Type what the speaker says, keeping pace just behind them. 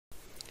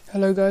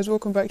Hello guys,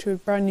 welcome back to a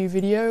brand new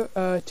video.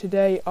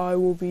 Today I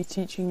will be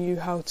teaching you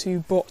how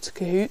to bot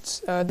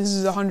Kahoots. This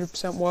is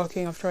 100%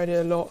 working, I've tried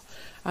it a lot,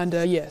 and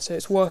yeah, so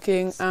it's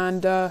working,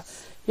 and yeah,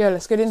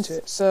 let's get into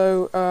it.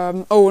 So,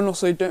 oh, and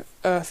also don't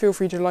feel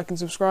free to like and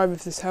subscribe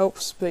if this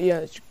helps, but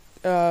yeah,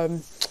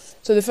 so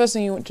the first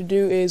thing you want to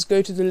do is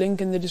go to the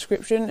link in the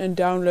description and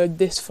download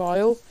this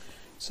file.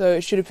 So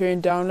it should appear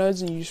in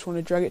downloads and you just want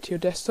to drag it to your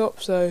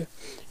desktop. So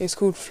it's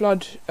called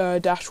flood-win.exe.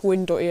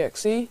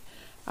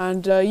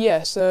 And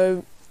yeah,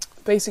 so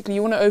basically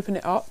you want to open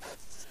it up.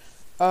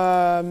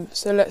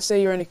 So let's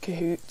say you're in a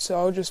Kahoot, so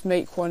I'll just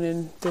make one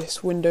in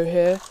this window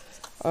here.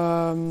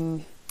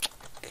 Kahoot.com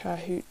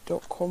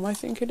I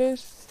think it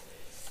is.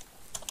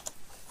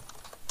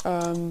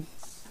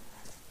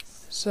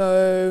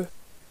 So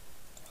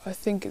I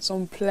think it's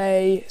on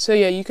play. So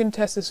yeah, you can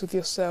test this with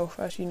yourself.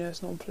 Actually no,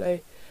 it's not on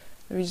play.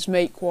 Let me just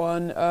make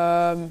one.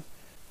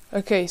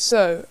 Okay,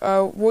 so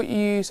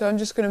so I'm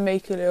just going to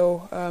make a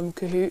little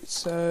Kahoot.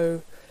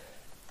 So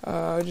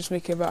I'll just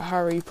make it about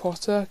Harry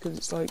Potter because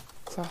it's like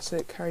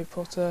classic Harry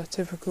Potter,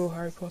 typical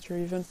Harry Potter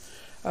even.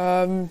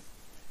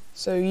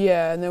 So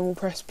yeah, and then we'll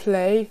press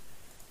play,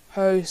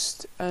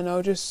 host, and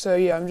I'm just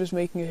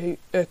making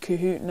a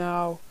Kahoot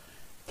now,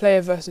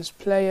 player versus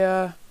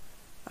player,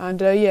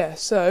 and yeah,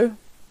 so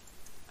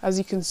as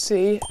you can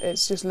see,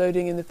 it's just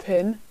loading in the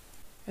pin.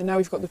 And now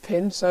we've got the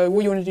pin, so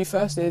what you want to do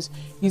first is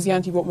use the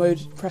anti-bot mode,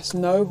 press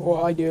no,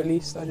 or I do at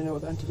least, I don't know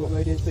what the anti-bot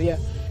mode is, but yeah,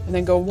 and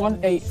then go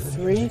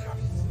 183,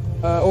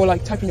 or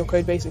like type in your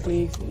code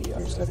basically.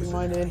 I'm just typing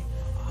mine in,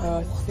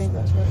 I think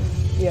that's right,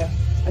 yeah,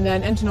 and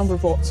then enter number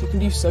of bots. You can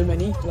do so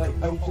many, like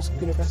I'm just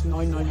going to press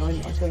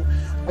 999, I think,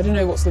 I don't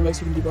know what's the most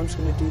you can do, but I'm just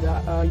going to do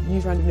that.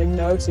 Use random name,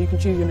 no, so you can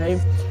choose your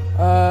name.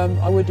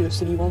 I would do a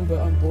silly one,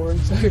 but I'm boring,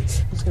 so I'm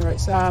just going to write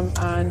Sam,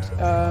 and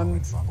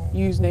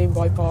use name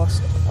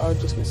bypass. I'm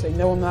just going to say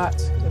no on that,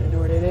 because I don't know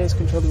what it is,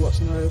 control the bots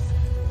no.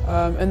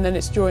 And then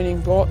it's joining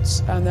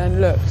bots, and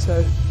then look,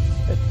 so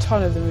a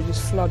ton of them are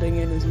just flooding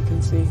in, as you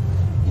can see.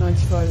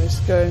 95 is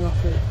going up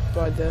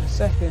by the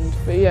second,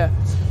 but yeah,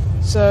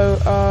 so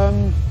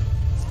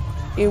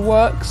it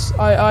works.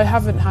 I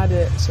haven't had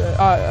it, so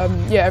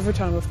yeah, every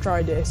time I've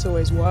tried it, it's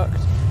always worked,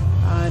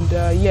 and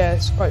yeah,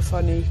 it's quite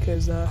funny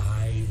because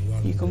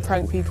you can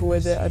prank people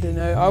with it. I don't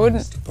know, I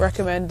wouldn't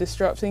recommend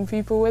disrupting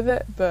people with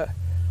it, but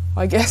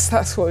I guess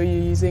that's what you're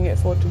using it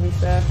for, to be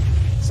fair.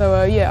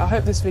 So yeah, I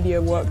hope this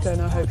video worked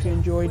and I hope you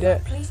enjoyed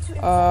it,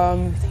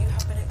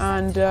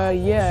 and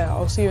yeah,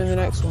 I'll see you in the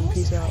next one.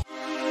 Peace out.